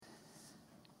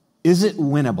Is it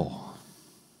winnable?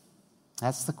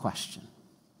 That's the question.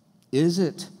 Is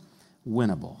it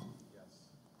winnable?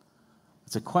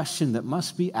 It's a question that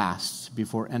must be asked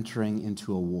before entering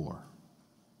into a war.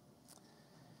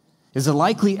 Is the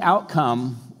likely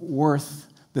outcome worth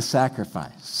the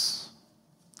sacrifice?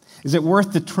 Is it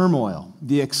worth the turmoil,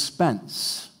 the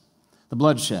expense, the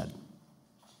bloodshed?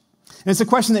 And it's a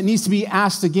question that needs to be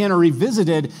asked again or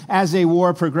revisited as a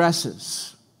war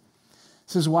progresses.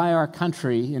 This is why our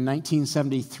country in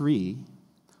 1973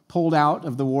 pulled out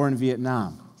of the war in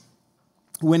Vietnam.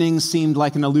 Winning seemed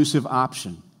like an elusive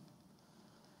option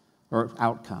or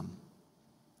outcome.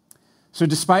 So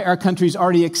despite our country's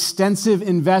already extensive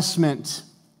investment,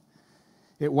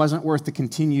 it wasn't worth the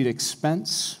continued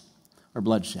expense or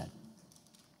bloodshed.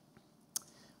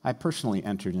 I personally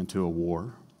entered into a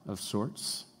war of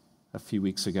sorts a few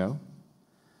weeks ago.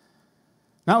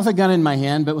 Not with a gun in my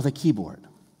hand, but with a keyboard.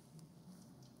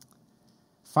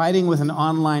 Fighting with an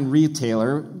online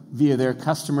retailer via their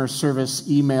customer service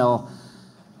email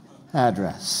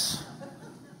address.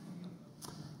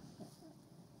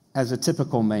 As a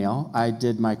typical male, I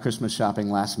did my Christmas shopping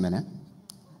last minute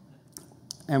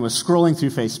and was scrolling through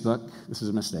Facebook. This is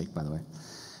a mistake, by the way.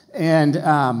 And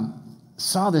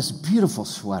saw this beautiful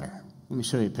sweater. Let me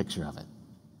show you a picture of it.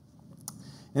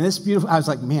 And this beautiful, I was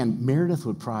like, man, Meredith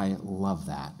would probably love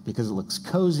that because it looks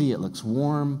cozy, it looks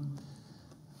warm.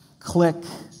 Click,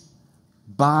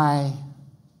 buy,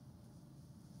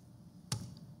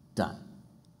 done.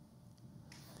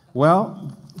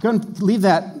 Well, go and leave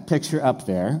that picture up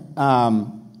there.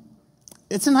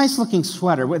 It's a nice looking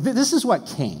sweater. This is what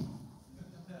came.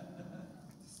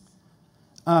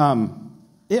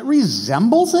 It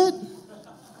resembles it.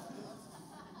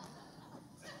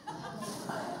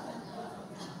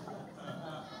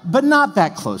 But not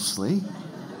that closely.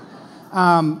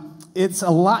 It's a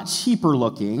lot cheaper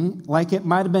looking, like it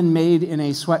might have been made in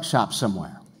a sweatshop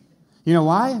somewhere. You know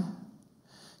why?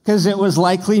 Because it was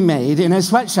likely made in a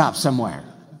sweatshop somewhere.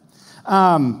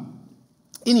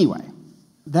 Anyway,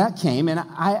 that came, and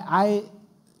I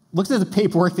looked at the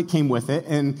paperwork that came with it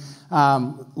and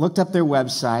looked up their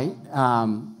website.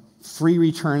 Free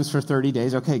returns for 30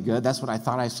 days. Okay, good. That's what I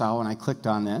thought I saw when I clicked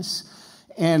on this.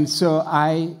 And so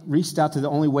I reached out to the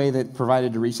only way that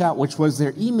provided to reach out, which was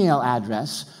their email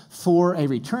address for a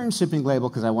return shipping label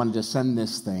because I wanted to send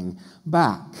this thing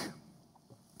back.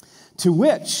 To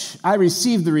which I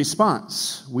received the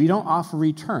response, "We don't offer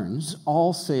returns,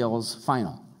 all sales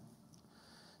final."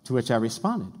 To which I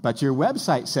responded, "But your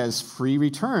website says free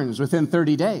returns within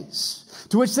 30 days.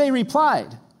 To which they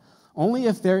replied, "Only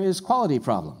if there is quality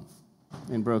problem,"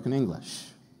 in broken English.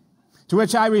 To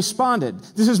which I responded,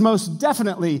 "This is most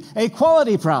definitely a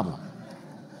quality problem."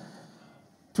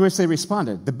 To which they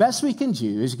responded, "The best we can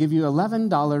do is give you an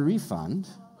 $11 refund.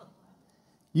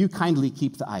 You kindly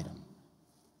keep the item."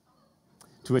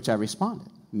 To which I responded,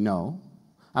 "No,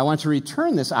 I want to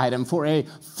return this item for a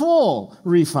full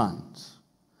refund.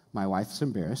 My wife's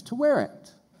embarrassed to wear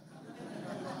it."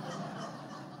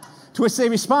 To which they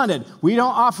responded, "We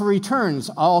don't offer returns,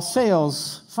 all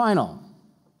sales final."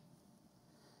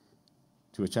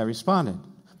 To which I responded,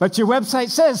 "But your website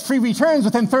says free returns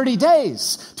within 30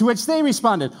 days. To which they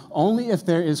responded, "Only if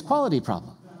there is quality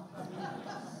problem."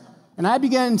 And I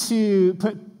began to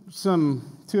put some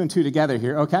 2 and 2 together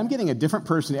here. Okay, I'm getting a different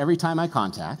person every time I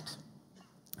contact,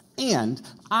 and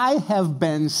I have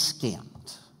been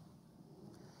scammed.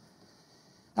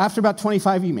 After about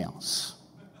 25 emails,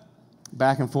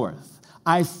 back and forth,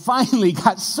 I finally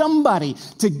got somebody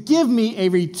to give me a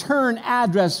return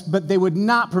address, but they would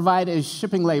not provide a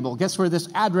shipping label. Guess where this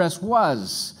address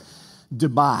was?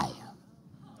 Dubai.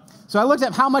 So I looked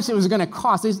at how much it was going to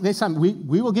cost. They said,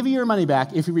 we will give you your money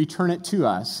back if you return it to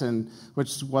us, and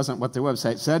which wasn't what their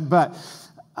website said. But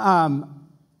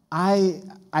I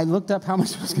looked up how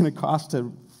much it was going to cost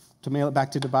to mail it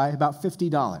back to Dubai, about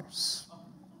 $50.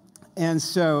 And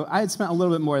so I had spent a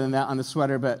little bit more than that on the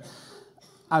sweater, but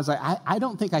I was like, I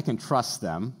don't think I can trust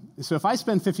them. So if I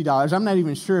spend $50, I'm not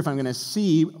even sure if I'm going to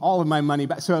see all of my money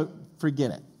back. So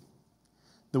forget it.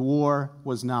 The war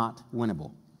was not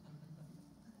winnable.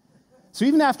 So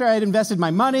even after I had invested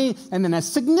my money and then a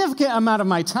significant amount of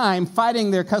my time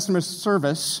fighting their customer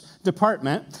service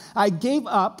department, I gave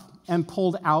up and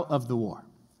pulled out of the war,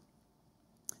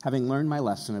 having learned my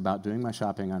lesson about doing my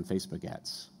shopping on Facebook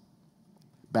ads.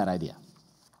 Bad idea.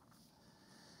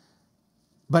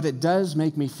 But it does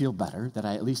make me feel better that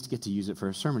I at least get to use it for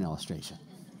a sermon illustration.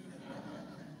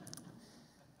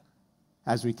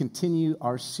 As we continue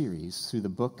our series through the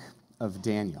book of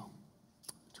Daniel,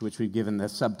 to which we've given the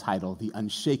subtitle, The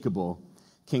Unshakable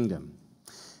Kingdom.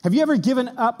 Have you ever given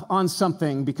up on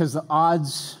something because the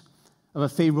odds of a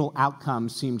favorable outcome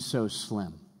seemed so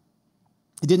slim.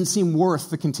 It didn't seem worth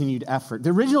the continued effort.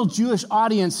 The original Jewish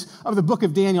audience of the book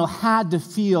of Daniel had to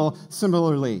feel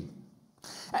similarly.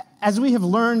 As we have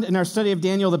learned in our study of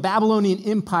Daniel, the Babylonian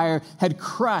Empire had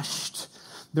crushed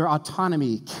their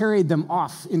autonomy, carried them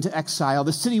off into exile.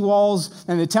 The city walls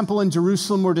and the temple in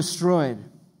Jerusalem were destroyed.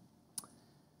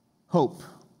 Hope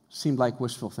seemed like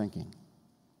wishful thinking.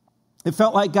 It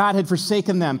felt like God had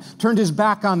forsaken them, turned his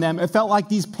back on them. It felt like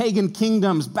these pagan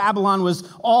kingdoms, Babylon was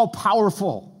all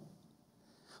powerful.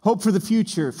 Hope for the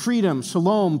future, freedom,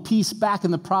 shalom, peace back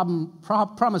in the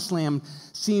promised land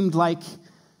seemed like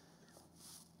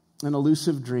an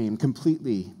elusive dream,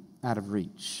 completely out of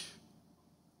reach.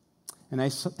 And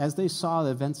as they saw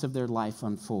the events of their life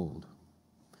unfold,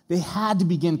 they had to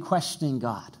begin questioning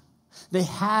God. They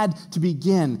had to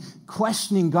begin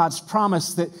questioning God's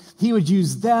promise that he would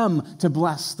use them to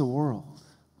bless the world.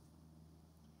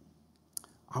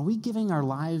 Are we giving our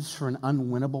lives for an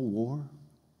unwinnable war?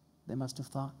 They must have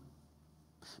thought.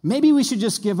 Maybe we should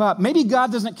just give up. Maybe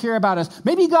God doesn't care about us.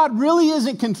 Maybe God really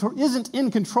isn't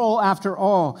in control after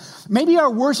all. Maybe our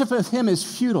worship of him is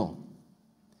futile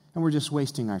and we're just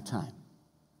wasting our time.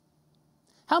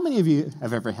 How many of you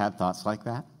have ever had thoughts like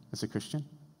that as a Christian?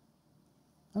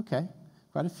 Okay,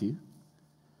 quite a few.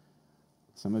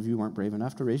 Some of you weren't brave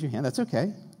enough to raise your hand. That's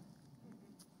okay.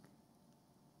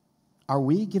 Are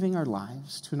we giving our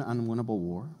lives to an unwinnable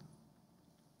war?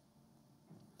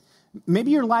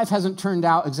 Maybe your life hasn't turned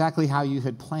out exactly how you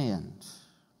had planned.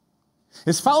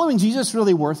 Is following Jesus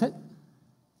really worth it?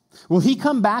 Will he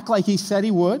come back like he said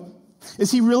he would?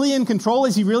 Is he really in control?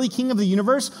 Is he really king of the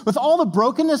universe? With all the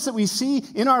brokenness that we see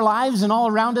in our lives and all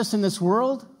around us in this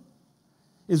world,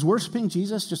 is worshiping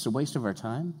Jesus just a waste of our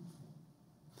time?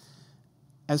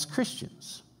 As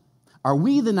Christians, are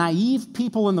we the naive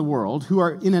people in the world who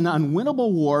are in an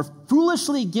unwinnable war,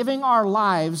 foolishly giving our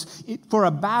lives for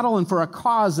a battle and for a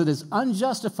cause that is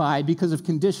unjustified because of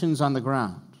conditions on the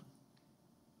ground?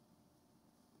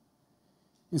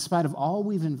 In spite of all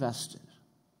we've invested,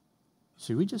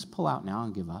 should we just pull out now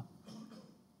and give up?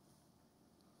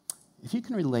 If you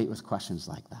can relate with questions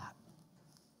like that,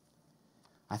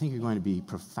 I think you're going to be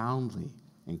profoundly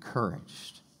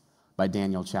encouraged by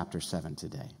Daniel chapter 7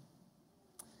 today,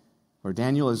 where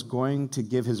Daniel is going to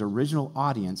give his original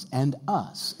audience and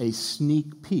us a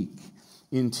sneak peek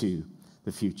into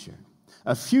the future.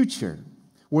 A future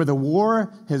where the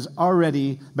war has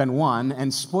already been won,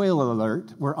 and spoiler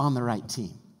alert, we're on the right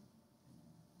team.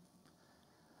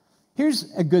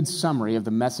 Here's a good summary of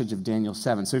the message of Daniel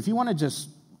 7. So if you want to just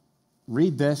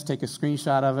read this, take a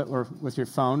screenshot of it or with your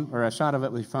phone, or a shot of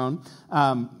it with your phone,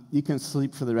 you can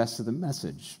sleep for the rest of the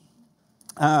message.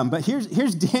 But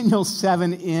here's Daniel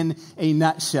 7 in a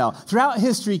nutshell. Throughout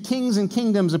history, kings and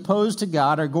kingdoms opposed to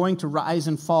God are going to rise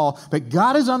and fall, but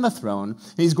God is on the throne,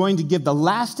 and he's going to give the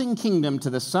lasting kingdom to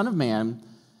the Son of Man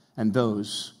and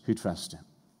those who trust him.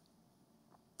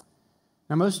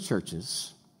 Now, most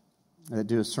churches that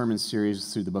do a sermon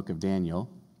series through the book of Daniel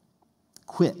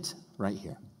quit right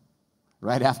here,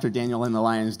 right after Daniel in the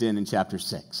lion's den in chapter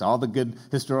 6. All the good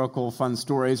historical fun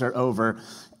stories are over,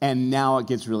 and now it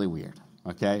gets really weird,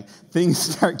 okay? Things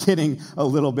start getting a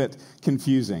little bit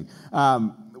confusing.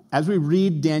 As we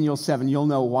read Daniel 7, you'll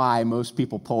know why most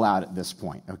people pull out at this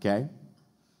point, okay?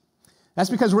 That's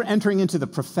because we're entering into the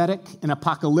prophetic and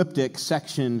apocalyptic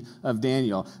section of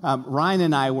Daniel. Ryan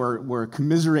and I were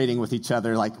commiserating with each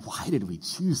other, like, why did we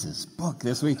choose this book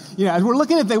this week? You know, as we're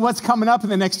looking at what's coming up in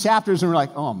the next chapters, and we're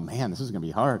like, oh man, this is going to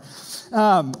be hard.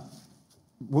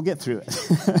 We'll get through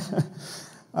it.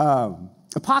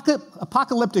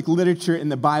 Apocalyptic literature in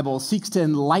the Bible seeks to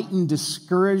enlighten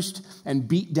discouraged and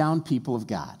beat down people of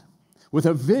God with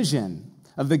a vision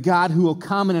of the God who will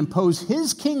come and impose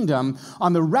his kingdom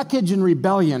on the wreckage and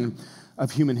rebellion of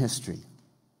human history.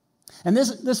 And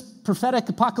this prophetic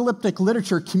apocalyptic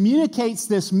literature communicates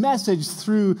this message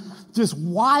through just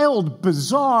wild,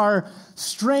 bizarre,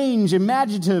 strange,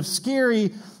 imaginative,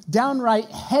 scary, downright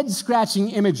head-scratching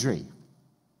imagery.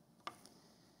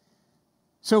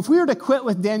 So if we were to quit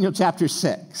with Daniel chapter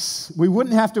 6, we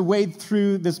wouldn't have to wade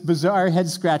through this bizarre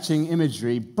head-scratching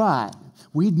imagery, but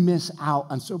we'd miss out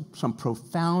on some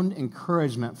profound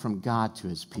encouragement from God to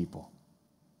his people.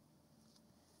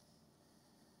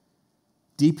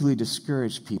 Deeply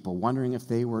discouraged people wondering if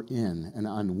they were in an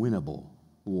unwinnable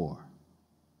war.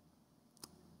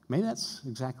 Maybe that's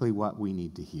exactly what we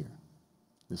need to hear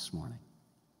this morning.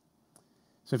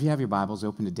 So if you have your Bibles,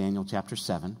 open to Daniel chapter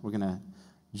 7. We're going to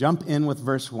jump in with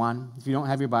verse 1. If you don't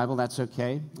have your Bible, that's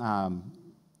okay.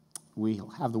 We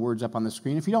have the words up on the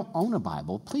screen. If you don't own a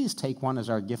Bible, please take one as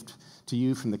our gift to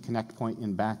you from the Connect Point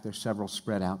in back. There's several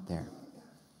spread out there.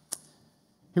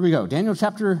 Here we go. Daniel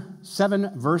chapter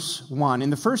 7, verse 1. In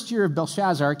the first year of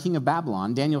Belshazzar, king of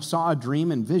Babylon, Daniel saw a dream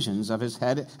and visions of his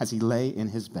head as he lay in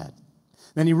his bed.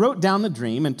 Then he wrote down the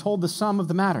dream and told the sum of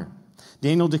the matter.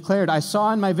 Daniel declared, I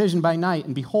saw in my vision by night,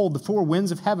 and behold, the four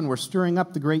winds of heaven were stirring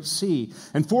up the great sea,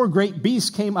 and four great beasts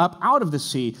came up out of the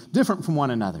sea, different from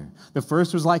one another. The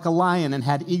first was like a lion and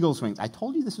had eagle's wings. I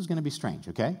told you this was going to be strange,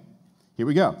 okay? Here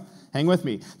we go. Hang with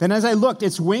me. Then as I looked,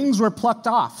 its wings were plucked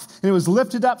off, and it was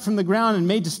lifted up from the ground and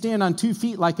made to stand on 2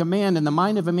 feet like a man, and the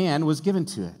mind of a man was given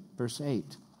to it. Verse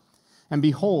 8. And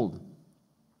behold,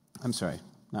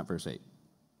 not verse 8,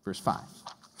 verse 5.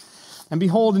 And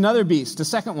behold, another beast, a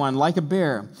second one, like a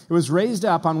bear. It was raised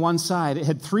up on one side. It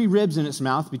had 3 ribs in its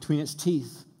mouth between its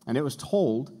teeth. And it was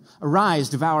told, arise,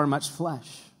 devour much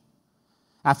flesh.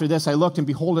 After this I looked, and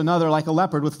behold, another like a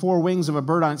leopard with 4 wings of a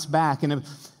bird on its back.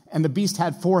 And the beast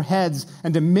had 4 heads,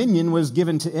 and dominion was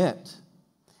given to it.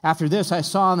 After this I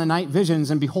saw in the night visions,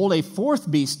 and behold, a 4th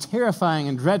beast, terrifying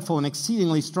and dreadful and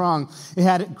exceedingly strong. It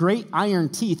had great iron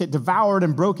teeth. It devoured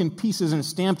and broke in pieces and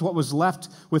stamped what was left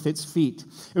with its feet.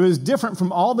 It was different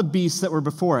from all the beasts that were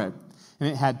before it, and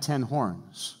it had 10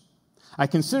 horns. I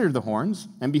considered the horns,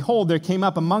 and behold, there came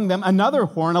up among them another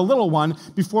horn, a little one,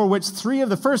 before which 3 of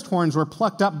the first horns were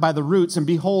plucked up by the roots. And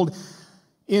behold,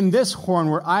 in this horn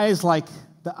were eyes like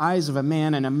the eyes of a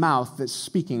man, and a mouth that's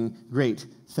speaking great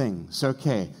things.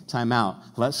 Okay, time out.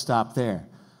 Let's stop there.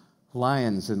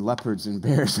 Lions and leopards and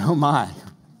bears, oh my.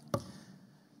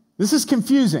 This is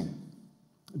confusing.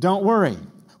 Don't worry.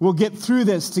 We'll get through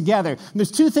this together. And there's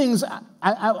 2 things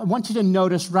I want you to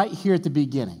notice right here at the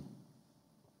beginning.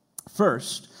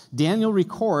 First, Daniel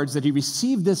records that he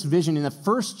received this vision in the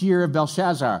first year of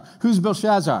Belshazzar. Who's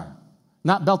Belshazzar?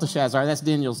 Not Belteshazzar, that's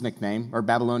Daniel's nickname or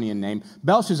Babylonian name.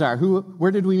 Belshazzar, where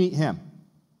did we meet him?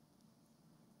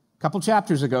 A couple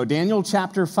chapters ago, Daniel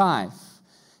chapter 5.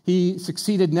 He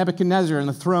succeeded Nebuchadnezzar on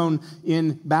the throne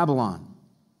in Babylon.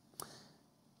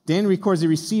 Daniel records he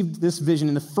received this vision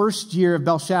in the first year of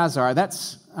Belshazzar.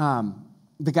 That's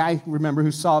the guy, remember,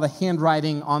 who saw the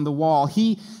handwriting on the wall.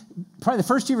 Probably the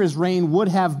first year of his reign would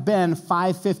have been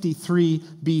 553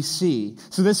 BC.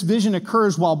 So this vision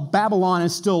occurs while Babylon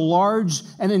is still large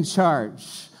and in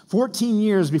charge, 14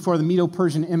 years before the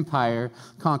Medo-Persian Empire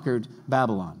conquered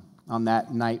Babylon on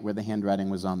that night where the handwriting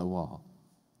was on the wall.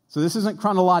 So this isn't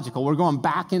chronological. We're going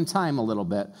back in time a little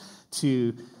bit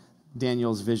to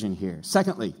Daniel's vision here.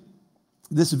 Secondly,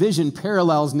 this vision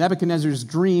parallels Nebuchadnezzar's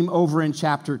dream over in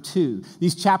chapter 2.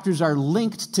 These chapters are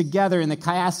linked together in the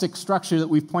chiastic structure that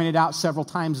we've pointed out several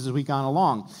times as we've gone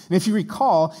along. And if you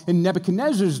recall, in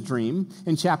Nebuchadnezzar's dream,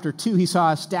 in chapter 2, he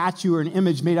saw a statue or an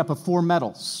image made up of 4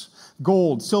 metals: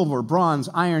 gold, silver, bronze,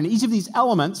 iron. Each of these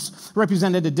elements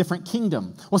represented a different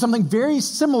kingdom. Well, something very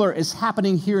similar is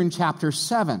happening here in chapter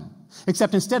 7,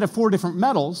 except instead of 4 different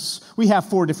metals, we have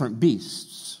 4 different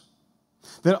beasts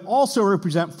that also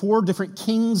represent 4 different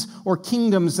kings or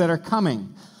kingdoms that are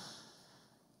coming.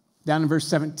 Down in verse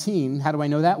 17, how do I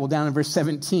know that? Well, down in verse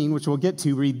 17, which we'll get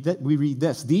to, we read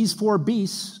this. These 4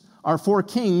 beasts are 4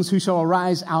 kings who shall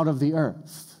arise out of the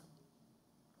earth.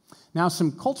 Now,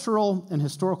 some cultural and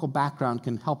historical background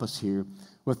can help us here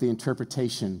with the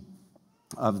interpretation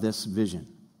of this vision.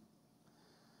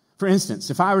 For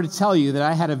instance, if I were to tell you that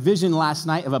I had a vision last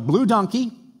night of a blue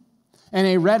donkey and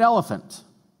a red elephant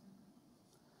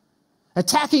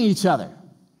attacking each other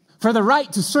for the right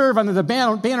to serve under the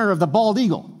banner of the bald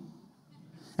eagle.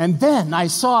 And then I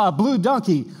saw a blue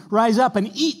donkey rise up and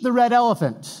eat the red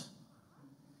elephant.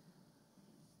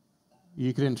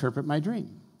 You could interpret my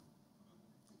dream.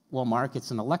 Well, Mark,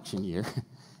 it's an election year,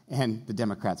 and the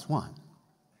Democrats won.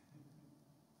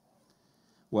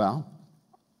 Well,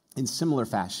 in similar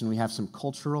fashion, we have some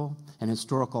cultural and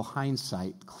historical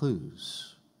hindsight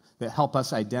clues that help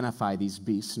us identify these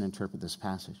beasts and interpret this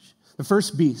passage. The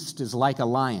first beast is like a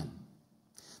lion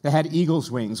that had eagle's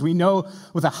wings. We know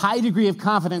with a high degree of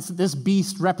confidence that this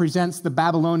beast represents the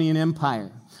Babylonian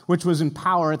Empire, which was in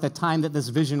power at the time that this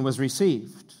vision was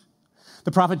received.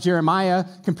 The prophet Jeremiah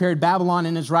compared Babylon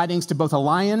in his writings to both a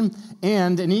lion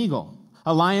and an eagle.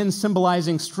 A lion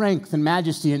symbolizing strength and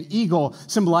majesty, an eagle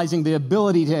symbolizing the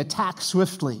ability to attack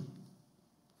swiftly.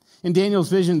 In Daniel's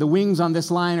vision, the wings on this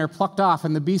lion are plucked off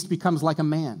and the beast becomes like a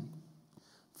man,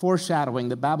 foreshadowing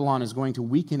that Babylon is going to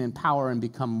weaken in power and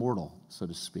become mortal, so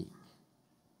to speak,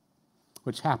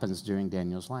 which happens during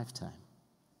Daniel's lifetime.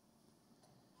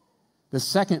 The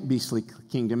second beastly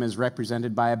kingdom is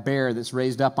represented by a bear that's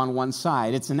raised up on one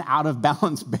side. It's an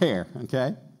out-of-balance bear,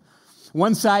 okay?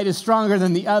 One side is stronger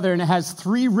than the other, and it has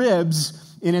 3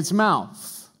 ribs in its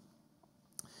mouth.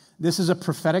 This is a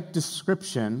prophetic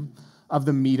description of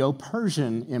the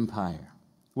Medo-Persian Empire.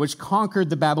 which conquered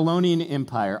the Babylonian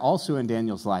Empire, also in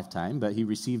Daniel's lifetime, but he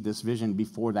received this vision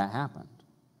before that happened.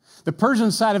 The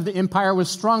Persian side of the empire was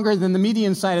stronger than the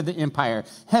Median side of the empire,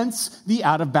 hence the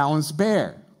out-of-balance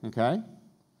bear, okay?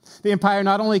 The empire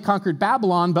not only conquered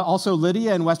Babylon, but also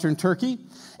Lydia and western Turkey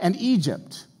and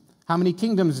Egypt. How many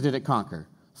kingdoms did it conquer?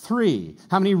 3.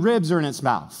 How many ribs are in its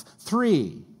mouth?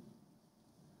 3.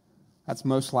 That's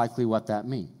most likely what that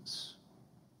means.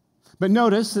 But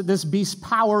notice that this beast's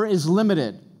power is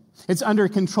limited. It's under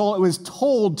control. It was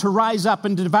told to rise up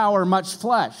and devour much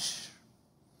flesh.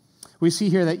 We see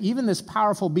here that even this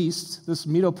powerful beast, this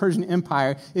Medo-Persian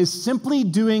Empire, is simply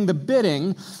doing the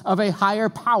bidding of a higher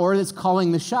power that's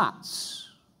calling the shots.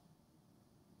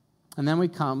 And then we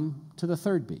come to the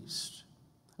third beast,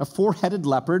 a 4-headed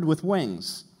leopard with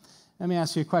wings. Let me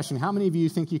ask you a question. How many of you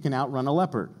think you can outrun a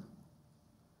leopard?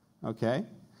 Okay,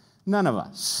 none of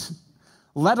us,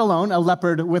 let alone a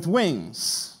leopard with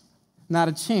wings. Not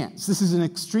a chance. This is an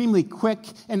extremely quick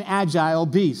and agile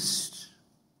beast.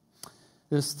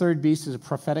 This third beast is a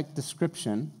prophetic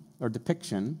description or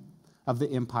depiction of the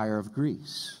empire of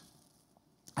Greece.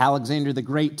 Alexander the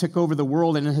Great took over the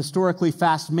world in a historically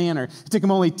fast manner. It took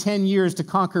him only 10 years to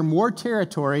conquer more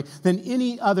territory than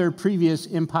any other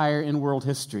previous empire in world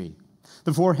history.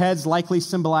 The 4 heads likely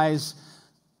symbolize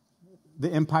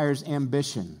the empire's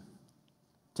ambition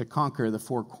to conquer the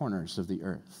 4 corners of the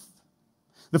earth.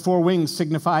 The 4 wings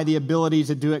signify the ability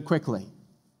to do it quickly.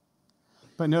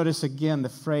 But notice again the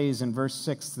phrase in verse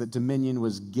 6 that dominion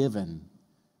was given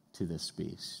to this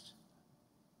beast.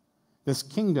 This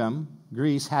kingdom,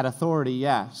 Greece, had authority,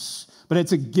 yes, but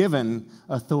it's a given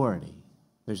authority.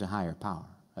 There's a higher power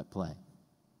at play.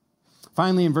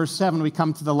 Finally, in verse 7, we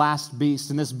come to the last beast,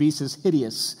 and this beast is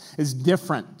hideous, is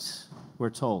different,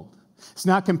 we're told. It's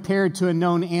not compared to a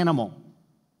known animal.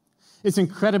 It's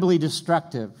incredibly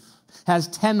destructive. Has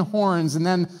 10 horns and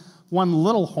then one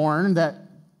little horn that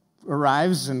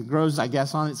arrives and grows, I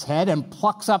guess, on its head and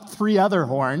plucks up 3 other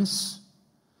horns.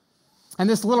 And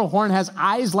this little horn has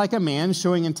eyes like a man,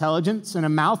 showing intelligence, and a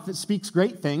mouth that speaks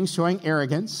great things, showing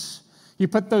arrogance. You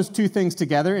put those 2 things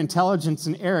together, intelligence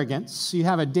and arrogance, you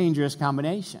have a dangerous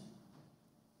combination.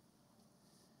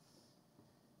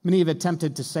 Many have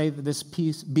attempted to say that this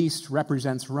beast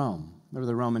represents Rome, or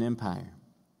the Roman Empire,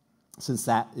 since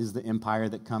that is the empire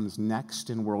that comes next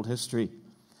in world history,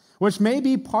 which may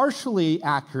be partially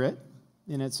accurate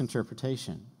in its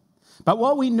interpretation. But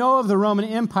what we know of the Roman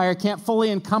Empire can't fully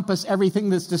encompass everything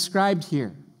that's described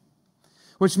here,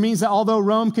 which means that although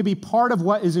Rome could be part of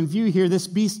what is in view here, this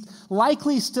beast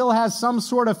likely still has some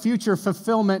sort of future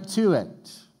fulfillment to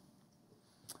it,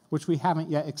 which we haven't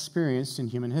yet experienced in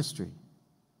human history,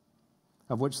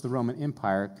 of which the Roman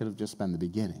Empire could have just been the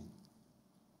beginning.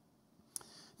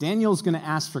 Daniel's going to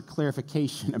ask for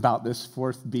clarification about this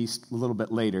 4th beast a little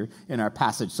bit later in our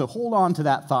passage, so hold on to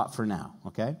that thought for now,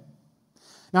 okay?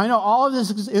 Now, I know all of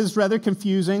this is rather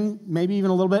confusing, maybe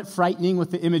even a little bit frightening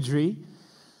with the imagery,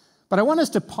 but I want us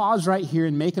to pause right here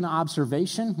and make an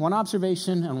observation, one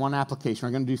observation and one application.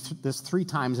 We're going to do this 3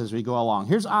 times as we go along.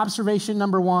 Here's observation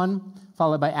number 1,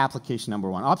 followed by application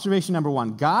number 1. Observation number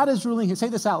 1, God is ruling, say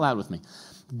this out loud with me.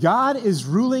 God is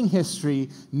ruling history,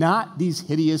 not these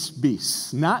hideous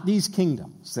beasts, not these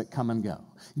kingdoms that come and go.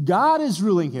 God is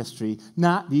ruling history,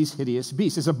 not these hideous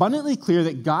beasts. It's abundantly clear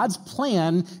that God's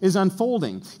plan is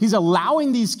unfolding. He's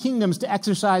allowing these kingdoms to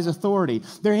exercise authority.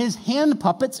 They're his hand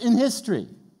puppets in history.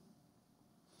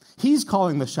 He's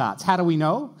calling the shots. How do we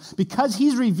know? Because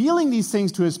he's revealing these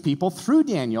things to his people through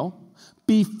Daniel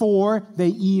before they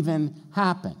even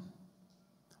happen.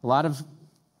 A lot of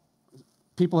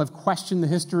people have questioned the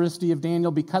historicity of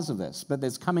Daniel because of this, but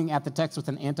it's coming at the text with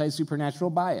an anti-supernatural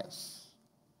bias.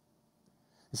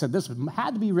 They said this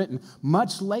had to be written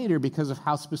much later because of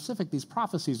how specific these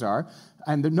prophecies are,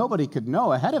 and that nobody could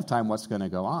know ahead of time what's going to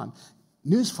go on.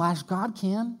 Newsflash, God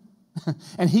can.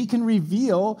 And he can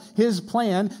reveal his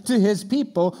plan to his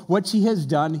people, which he has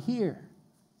done here.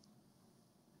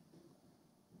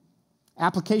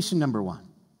 Application number 1.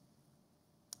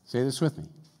 Say this with me.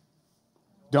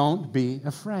 Don't be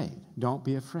afraid. Don't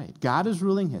be afraid. God is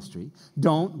ruling history.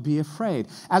 Don't be afraid.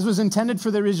 As was intended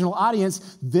for the original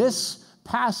audience, this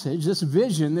passage, this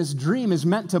vision, this dream is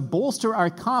meant to bolster our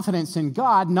confidence in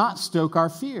God, not stoke our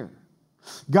fear.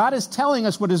 God is telling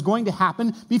us what is going to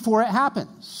happen before it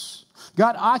happens.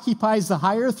 God occupies the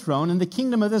higher throne, and the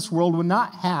kingdoms of this world will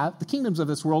not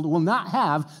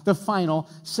have the final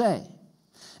say.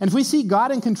 And if we see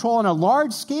God in control on a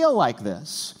large scale like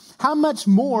this, how much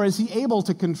more is he able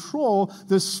to control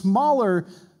the smaller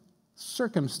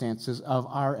circumstances of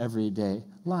our everyday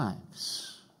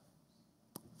lives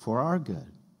for our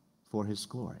good, for his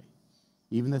glory?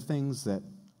 even the things that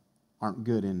aren't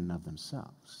good in and of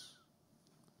themselves.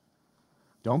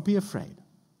 Don't be afraid.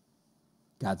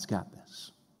 God's got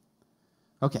this.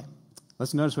 Okay,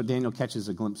 let's notice what Daniel catches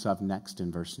a glimpse of next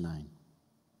in verse 9.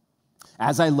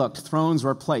 As I looked, thrones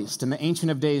were placed, and the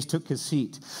Ancient of Days took his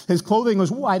seat. His clothing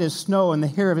was white as snow, and the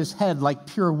hair of his head like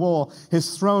pure wool.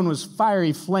 His throne was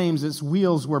fiery flames, its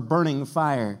wheels were burning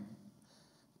fire.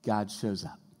 God shows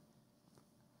up.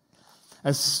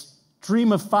 A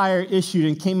stream of fire issued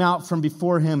and came out from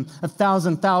before him.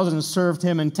 1,000,000 served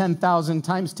him, and 10,000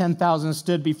 times 10,000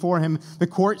 stood before him. The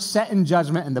court sat in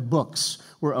judgment, and the books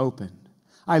were opened.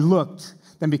 I looked,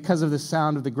 then because of the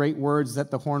sound of the great words that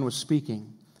the horn was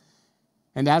speaking.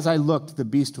 And as I looked, the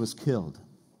beast was killed,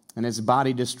 and his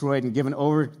body destroyed and given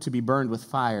over to be burned with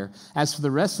fire. As for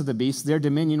the rest of the beasts, their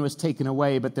dominion was taken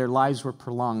away, but their lives were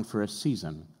prolonged for a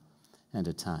season and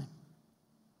a time.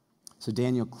 So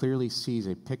Daniel clearly sees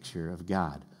a picture of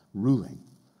God ruling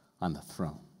on the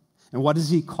throne. And what does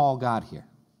he call God here?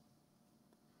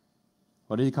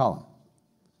 What did he call him?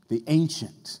 The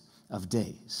Ancient of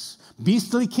Days.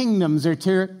 Beastly kingdoms are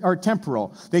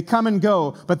temporal. They come and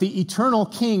go, but the eternal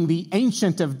king, the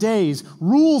Ancient of Days,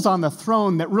 rules on the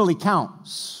throne that really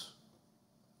counts.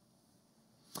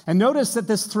 And notice that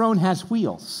this throne has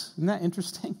wheels. Isn't that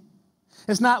interesting?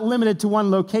 It's not limited to one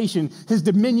location. His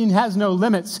dominion has no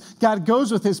limits. God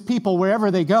goes with his people wherever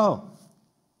they go.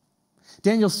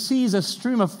 Daniel sees a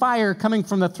stream of fire coming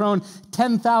from the throne,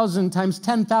 10,000 times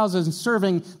 10,000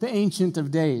 serving the Ancient of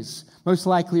Days. Most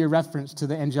likely a reference to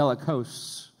the angelic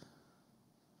hosts.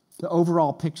 The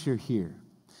overall picture here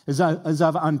is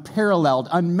of unparalleled,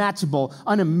 unmatchable,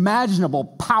 unimaginable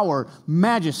power,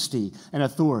 majesty, and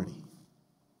authority.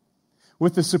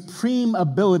 With the supreme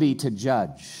ability to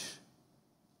judge.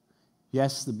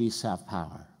 Yes, the beasts have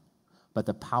power, but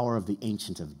the power of the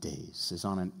Ancient of Days is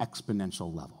on an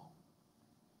exponential level.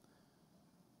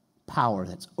 Power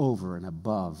that's over and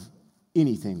above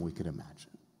anything we could imagine.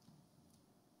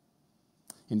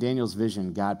 In Daniel's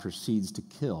vision, God proceeds to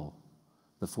kill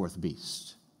the fourth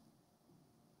beast.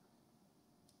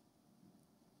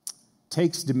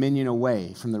 Takes dominion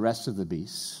away from the rest of the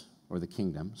beasts, or the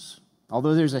kingdoms,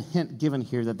 although there's a hint given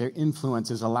here that their influence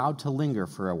is allowed to linger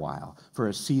for a while, for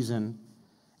a season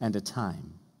and a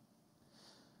time.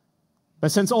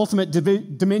 But since ultimate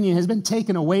dominion has been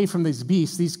taken away from these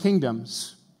beasts, these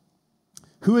kingdoms,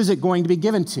 who is it going to be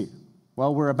given to?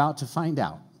 Well, we're about to find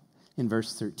out in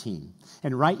verse 13.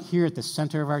 And right here at the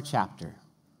center of our chapter,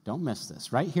 don't miss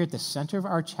this, right here at the center of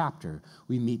our chapter,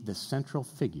 we meet the central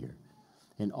figure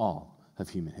in all of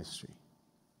human history.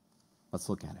 Let's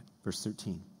look at it. Verse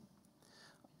 13.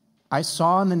 I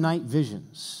saw in the night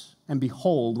visions, and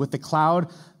behold, with the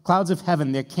clouds of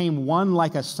heaven, there came one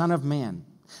like a son of man.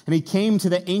 And he came to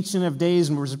the Ancient of Days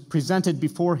and was presented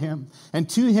before him. And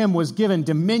to him was given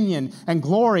dominion and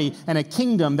glory and a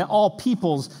kingdom that all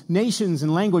peoples, nations,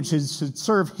 and languages should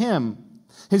serve him.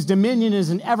 His dominion is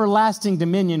an everlasting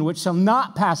dominion which shall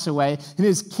not pass away, and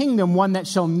his kingdom one that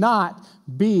shall not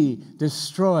be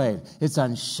destroyed. It's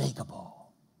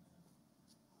unshakable.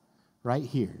 Right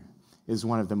here is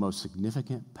one of the most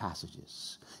significant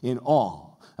passages in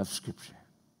all of Scripture.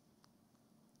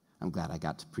 I'm glad I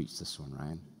got to preach this one,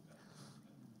 Ryan.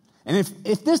 And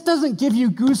if this doesn't give you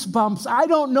goosebumps, I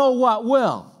don't know what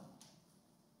will.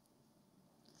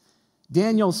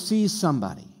 Daniel sees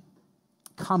somebody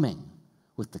coming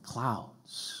with the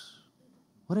clouds.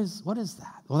 What is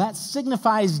that? Well, that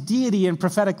signifies deity in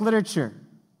prophetic literature.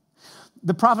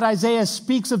 The prophet Isaiah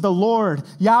speaks of the Lord,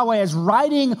 Yahweh, as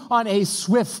riding on a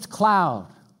swift cloud.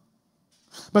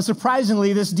 But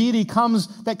surprisingly, this deity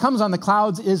that comes on the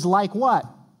clouds is like what?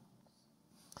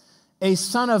 A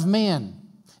son of man,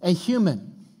 a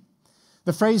human.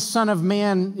 The phrase son of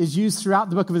man is used throughout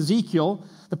the book of Ezekiel,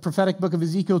 the prophetic book of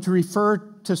Ezekiel, to refer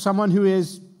to someone who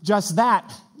is just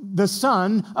that, the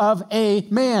son of a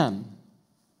man.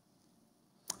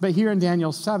 But here in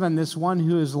Daniel 7, this one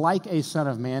who is like a son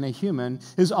of man, a human,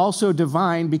 is also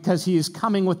divine because he is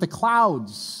coming with the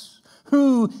clouds.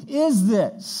 Who is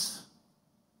this?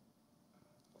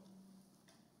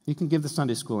 You can give the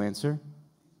Sunday school answer.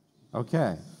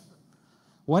 Okay.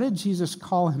 What did Jesus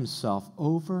call himself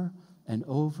over and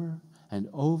over and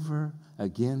over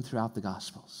again throughout the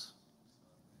Gospels?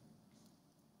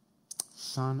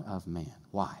 Son of Man.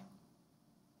 Why?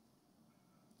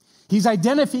 He's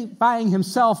identifying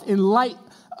himself in light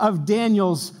of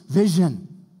Daniel's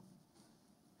vision.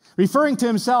 Referring to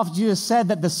himself, Jesus said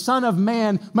that the Son of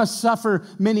Man must suffer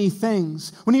many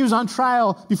things. When he was on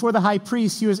trial before the high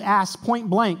priest, he was asked point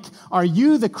blank, "Are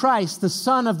you the Christ, the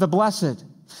Son of the Blessed?"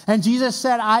 And Jesus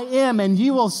said, "I am, and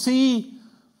you will see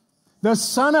The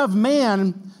Son of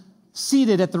Man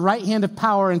seated at the right hand of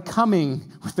power and coming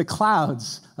with the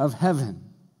clouds of heaven.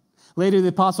 Later, the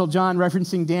Apostle John,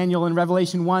 referencing Daniel in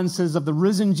Revelation 1, says of the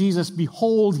risen Jesus,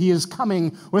 behold, he is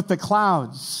coming with the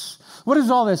clouds. What does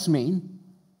all this mean?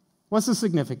 What's the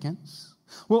significance?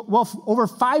 Well, over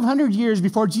 500 years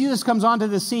before Jesus comes onto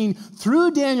the scene,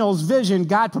 through Daniel's vision,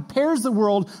 God prepares the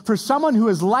world for someone who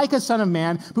is like a Son of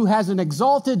Man, who has an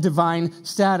exalted divine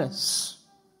status.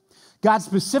 God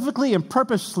specifically and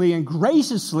purposely and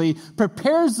graciously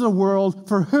prepares the world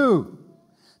for who?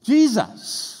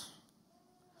 Jesus.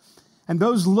 And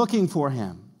those looking for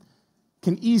him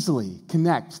can easily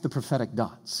connect the prophetic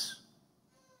dots.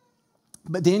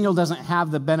 But Daniel doesn't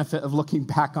have the benefit of looking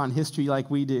back on history like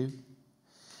we do.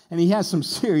 And he has some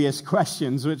serious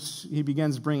questions, which he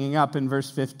begins bringing up in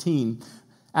verse 15.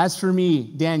 As for me,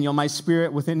 Daniel, my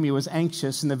spirit within me was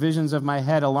anxious, and the visions of my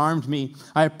head alarmed me.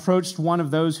 I approached one of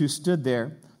those who stood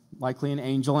there, likely an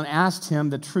angel, and asked him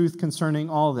the truth concerning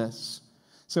all this.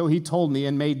 So he told me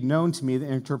and made known to me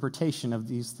the interpretation of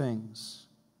these things.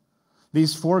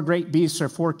 These 4 great beasts are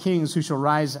 4 kings who shall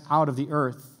rise out of the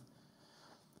earth.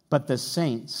 But the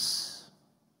saints,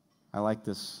 I like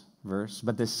this verse,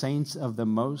 but the saints of the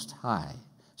Most High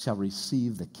shall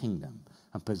receive the kingdom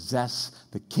and possess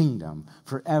the kingdom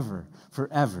forever,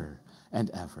 forever, and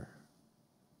ever.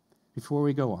 Before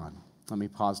we go on, let me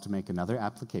pause to make another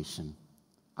observation,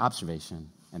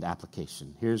 and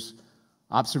application. Here's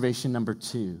observation number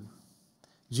 2.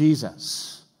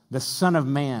 Jesus, the Son of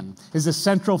Man, is the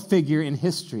central figure in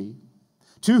history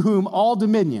to whom all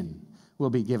dominion will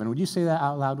be given. Would you say that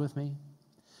out loud with me?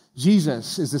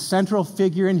 Jesus is the central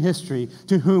figure in history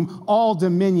to whom all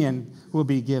dominion will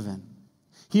be given.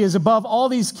 He is above all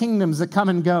these kingdoms that come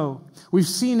and go. We've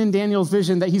seen in Daniel's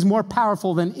vision that he's more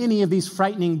powerful than any of these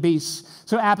frightening beasts.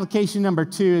 So application number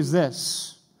 2 is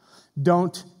this.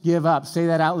 Don't give up. Say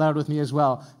that out loud with me as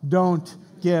well. Don't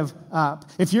give up.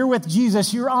 If you're with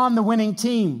Jesus, you're on the winning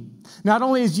team. Not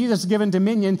only is Jesus given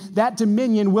dominion, that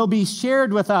dominion will be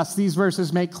shared with us, these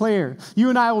verses make clear. You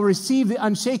and I will receive the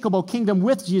unshakable kingdom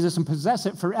with Jesus and possess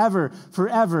it forever,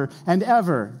 forever, and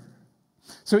ever.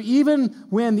 So even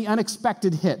when the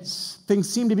unexpected hits, things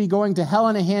seem to be going to hell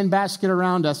in a handbasket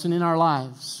around us and in our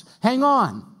lives, hang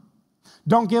on.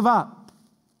 Don't give up.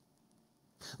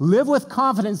 Live with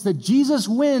confidence that Jesus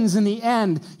wins in the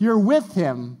end. You're with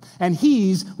him, and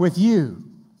he's with you.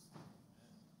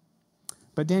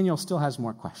 But Daniel still has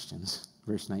more questions.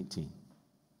 Verse 19.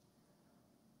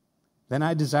 Then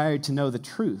I desired to know the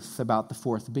truth about the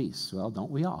 4th beast. Well,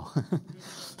 don't we all?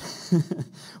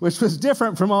 Which was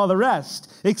different from all the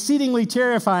rest, exceedingly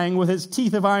terrifying, with its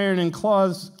teeth of iron and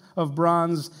claws of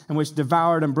bronze, and which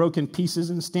devoured and broke in pieces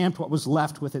and stamped what was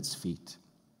left with its feet.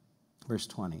 Verse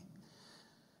 20.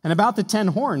 And about the 10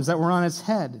 horns that were on its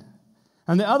head,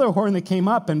 and the other horn that came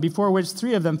up, and before which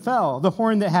 3 of them fell, the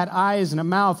horn that had eyes and a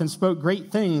mouth and spoke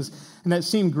great things, and that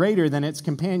seemed greater than its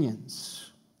companions.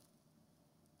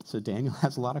 So Daniel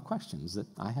has a lot of questions that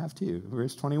I have too.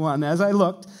 Verse 21, as I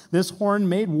looked, this horn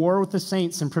made war with the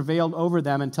saints and prevailed over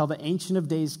them until the Ancient of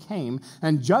Days came,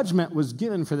 and judgment was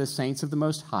given for the saints of the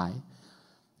Most High.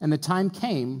 And the time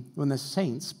came when the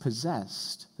saints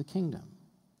possessed the kingdom.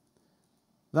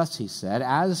 Thus he said,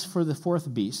 as for the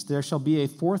 4th beast, there shall be a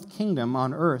 4th kingdom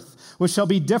on earth, which shall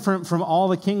be different from all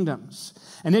the kingdoms.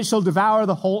 And it shall devour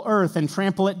the whole earth and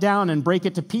trample it down and break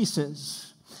it to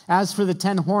pieces. As for the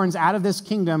 10 horns, out of this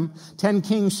kingdom, 10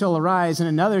 kings shall arise, and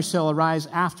another shall arise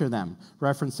after them,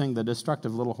 referencing the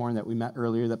destructive little horn that we met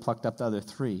earlier that plucked up the other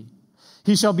 3.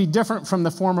 He shall be different from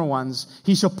the former ones.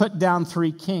 He shall put down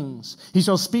 3 kings. He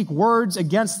shall speak words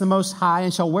against the Most High,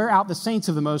 and shall wear out the saints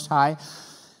of the Most High,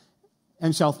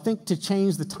 and shall think to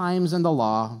change the times and the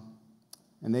law,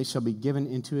 and they shall be given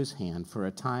into his hand for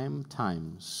a time,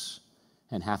 times,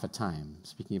 and half a time.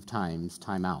 Speaking of times,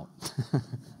 time out.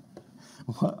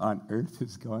 What on earth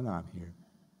is going on here?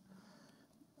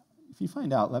 If you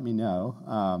find out, let me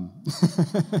know.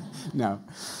 No.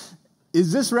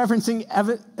 Is this referencing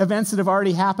events that have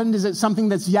already happened? Is it something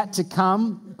that's yet to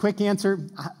come? Quick answer,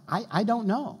 I don't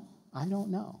know. I don't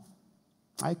know.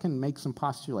 I can make some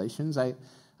postulations.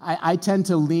 I tend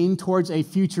to lean towards a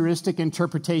futuristic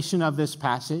interpretation of this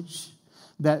passage,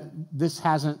 that this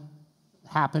hasn't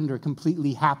happened or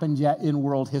completely happened yet in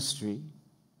world history.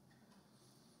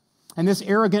 And this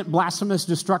arrogant, blasphemous,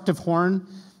 destructive horn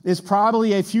is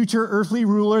probably a future earthly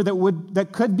ruler that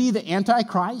could be the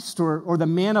Antichrist or the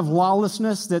man of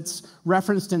lawlessness that's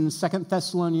referenced in 2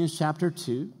 Thessalonians chapter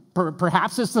 2.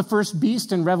 Perhaps it's the first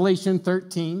beast in Revelation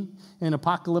 13 in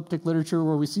apocalyptic literature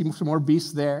where we see some more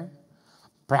beasts there.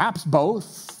 Perhaps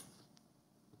both.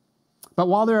 But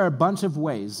while there are a bunch of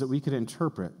ways that we could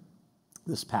interpret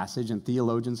this passage, and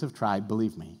theologians have tried,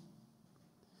 believe me,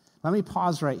 let me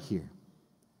pause right here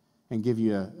and give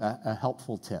you a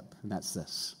helpful tip, and that's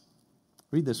this.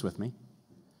 Read this with me.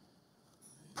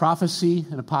 Prophecy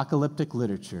and apocalyptic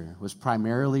literature was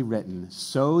primarily written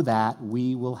so that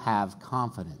we will have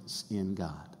confidence in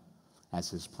God as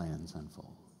his plans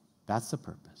unfold. That's the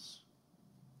purpose.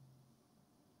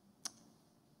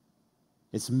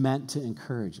 It's meant to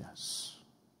encourage us.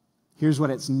 Here's what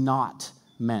it's not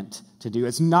meant to do.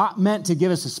 It's not meant to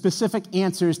give us specific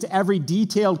answers to every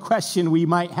detailed question we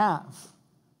might have.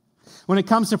 When it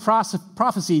comes to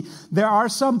prophecy, there are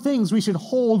some things we should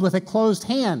hold with a closed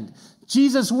hand.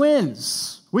 Jesus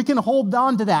wins. We can hold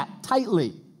on to that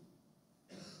tightly.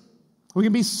 We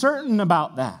can be certain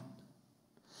about that.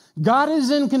 God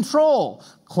is in control.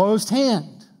 Closed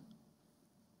hand.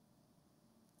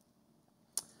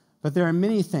 But there are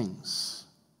many things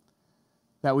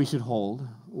that we should hold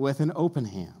with an open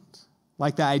hand,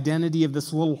 like the identity of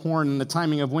this little horn and the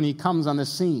timing of when he comes on the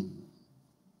scene.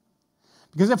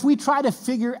 Because if we try to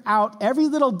figure out every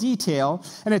little detail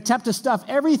and attempt to stuff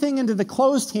everything into the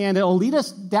closed hand, it'll lead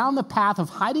us down the path of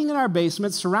hiding in our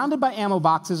basements, surrounded by ammo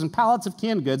boxes and pallets of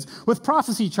canned goods, with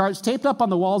prophecy charts taped up on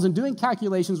the walls and doing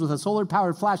calculations with a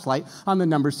solar-powered flashlight on the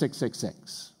number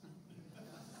 666.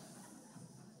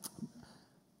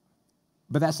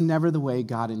 But that's never the way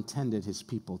God intended his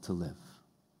people to live.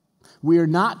 We are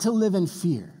not to live in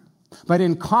fear, but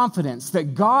in confidence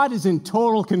that God is in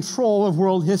total control of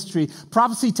world history.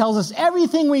 Prophecy tells us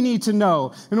everything we need to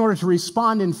know in order to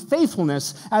respond in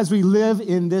faithfulness as we live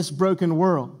in this broken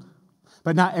world,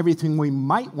 but not everything we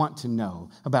might want to know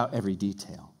about every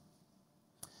detail.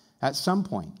 At some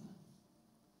point,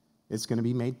 it's going to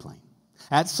be made plain.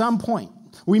 At some point,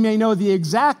 we may know the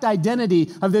exact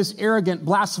identity of this arrogant,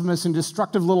 blasphemous, and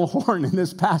destructive little horn in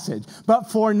this passage.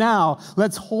 But for now,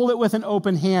 let's hold it with an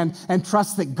open hand and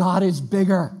trust that God is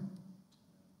bigger.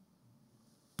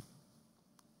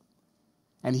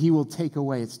 And he will take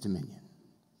away its dominion.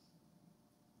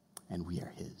 And we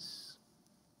are his.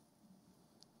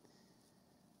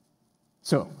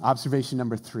 So, observation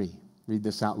number 3. Read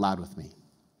this out loud with me.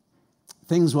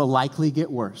 Things will likely get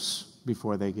worse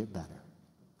before they get better.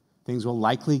 Things will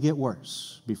likely get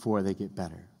worse before they get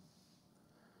better.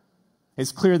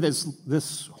 It's clear that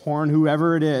this horn,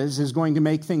 whoever it is going to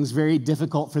make things very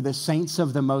difficult for the saints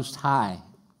of the Most High.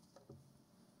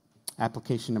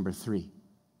 Application number 3.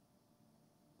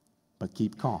 But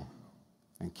keep calm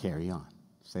and carry on.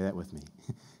 Say that with me.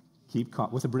 Keep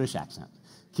calm, with a British accent.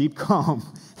 Keep calm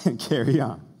and carry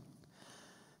on.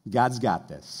 God's got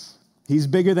this. He's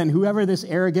bigger than whoever this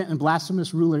arrogant and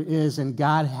blasphemous ruler is, and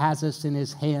God has us in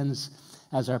his hands,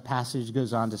 as our passage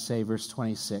goes on to say, verse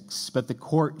 26. But the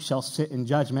court shall sit in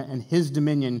judgment, and his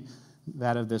dominion,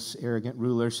 that of this arrogant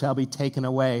ruler, shall be taken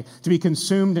away, to be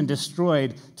consumed and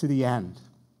destroyed to the end.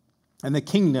 And the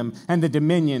kingdom and the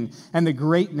dominion and the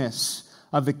greatness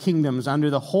of the kingdoms under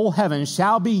the whole heaven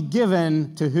shall be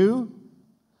given to who?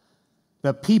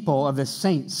 The people of the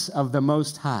saints of the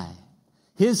Most High.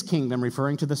 His kingdom,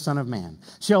 referring to the Son of Man,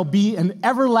 shall be an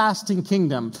everlasting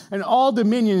kingdom, and all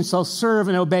dominions shall serve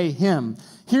and obey him.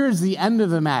 Here is the end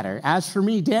of the matter. As for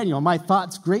me, Daniel, my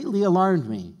thoughts greatly alarmed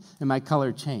me, and my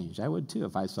color changed. I would too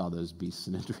if I saw those beasts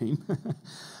in a dream.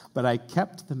 But I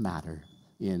kept the matter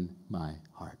in my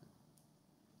heart.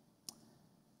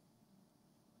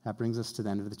 That brings us to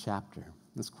the end of the chapter.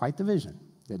 It's quite the vision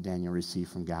that Daniel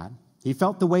received from God. He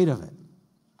felt the weight of it.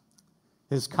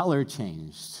 His color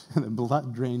changed, and the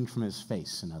blood drained from his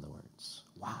face, in other words.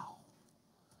 Wow,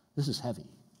 this is heavy.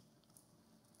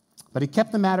 But he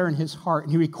kept the matter in his heart,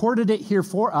 and he recorded it here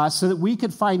for us so that we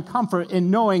could find comfort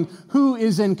in knowing who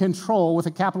is in control, with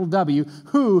a capital W,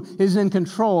 who is in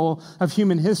control of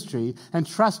human history, and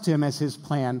trust him as his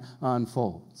plan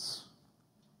unfolds.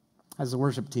 As the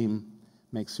worship team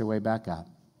makes their way back up,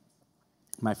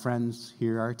 my friends,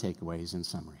 here are our takeaways in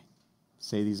summary.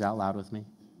 Say these out loud with me.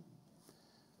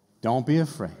 Don't be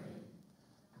afraid.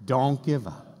 Don't give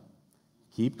up.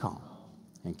 Keep calm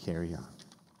and carry on.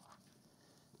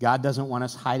 God doesn't want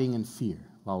us hiding in fear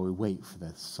while we wait for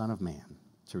the Son of Man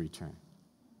to return,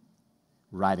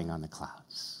 riding on the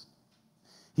clouds.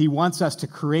 He wants us to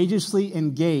courageously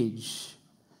engage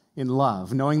in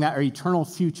love, knowing that our eternal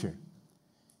future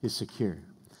is secure.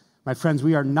 My friends,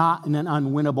 we are not in an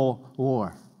unwinnable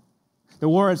war. The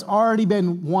war has already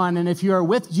been won, and if you are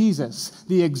with Jesus,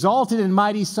 the exalted and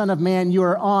mighty Son of Man, you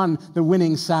are on the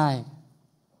winning side.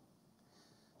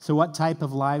 So what type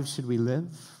of lives should we live?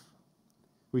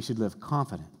 We should live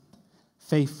confident,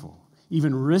 faithful,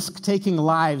 even risk-taking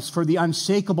lives for the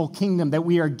unshakable kingdom that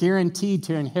we are guaranteed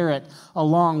to inherit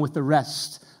along with the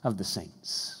rest of the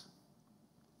saints.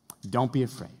 Don't be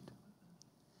afraid.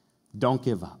 Don't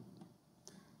give up.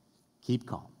 Keep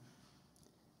calm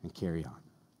and carry on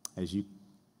as you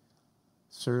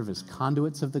serve as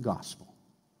conduits of the gospel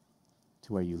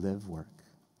to where you live, work,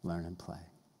 learn, and play.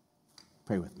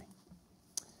 Pray with me.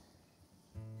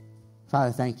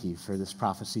 Father, thank you for this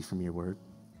prophecy from your word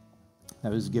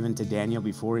that was given to Daniel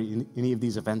before any of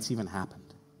these events even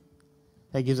happened.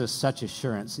 That gives us such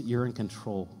assurance that you're in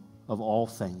control of all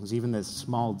things, even the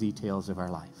small details of our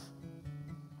life.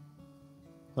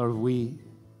 Lord, we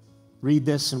read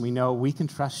this and we know we can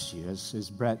trust you, as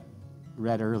Brett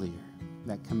read earlier,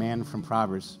 that command from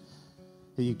Proverbs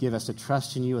that you give us to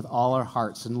trust in you with all our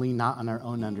hearts and lean not on our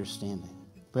own understanding,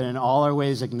 but in all our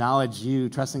ways acknowledge you,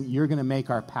 trusting that you're going to make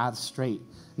our paths straight,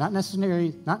 not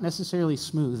necessarily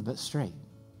smooth, but straight.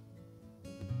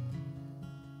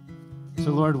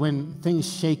 So Lord, when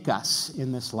things shake us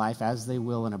in this life, as they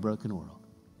will in a broken world,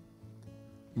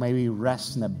 may we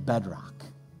rest in the bedrock.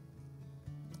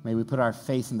 May we put our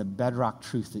faith in the bedrock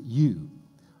truth that you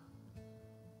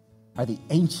are the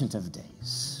Ancient of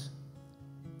Days.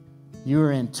 You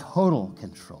are in total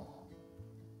control.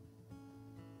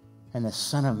 And the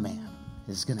Son of Man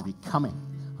is going to be coming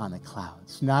on the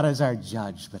clouds, not as our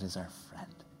judge, but as our friend.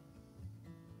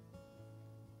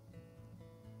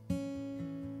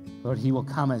 Lord, he will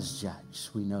come as judge.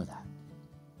 We know that.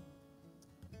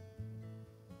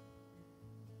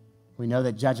 We know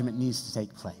that judgment needs to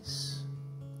take place.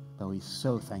 But we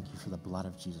so thank you for the blood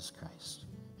of Jesus Christ,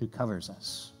 who covers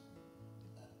us.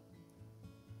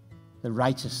 The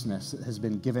righteousness that has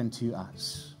been given to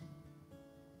us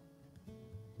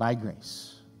by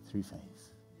grace through faith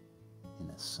in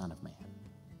the Son of Man.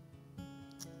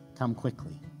 Come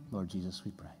quickly, Lord Jesus,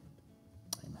 we pray.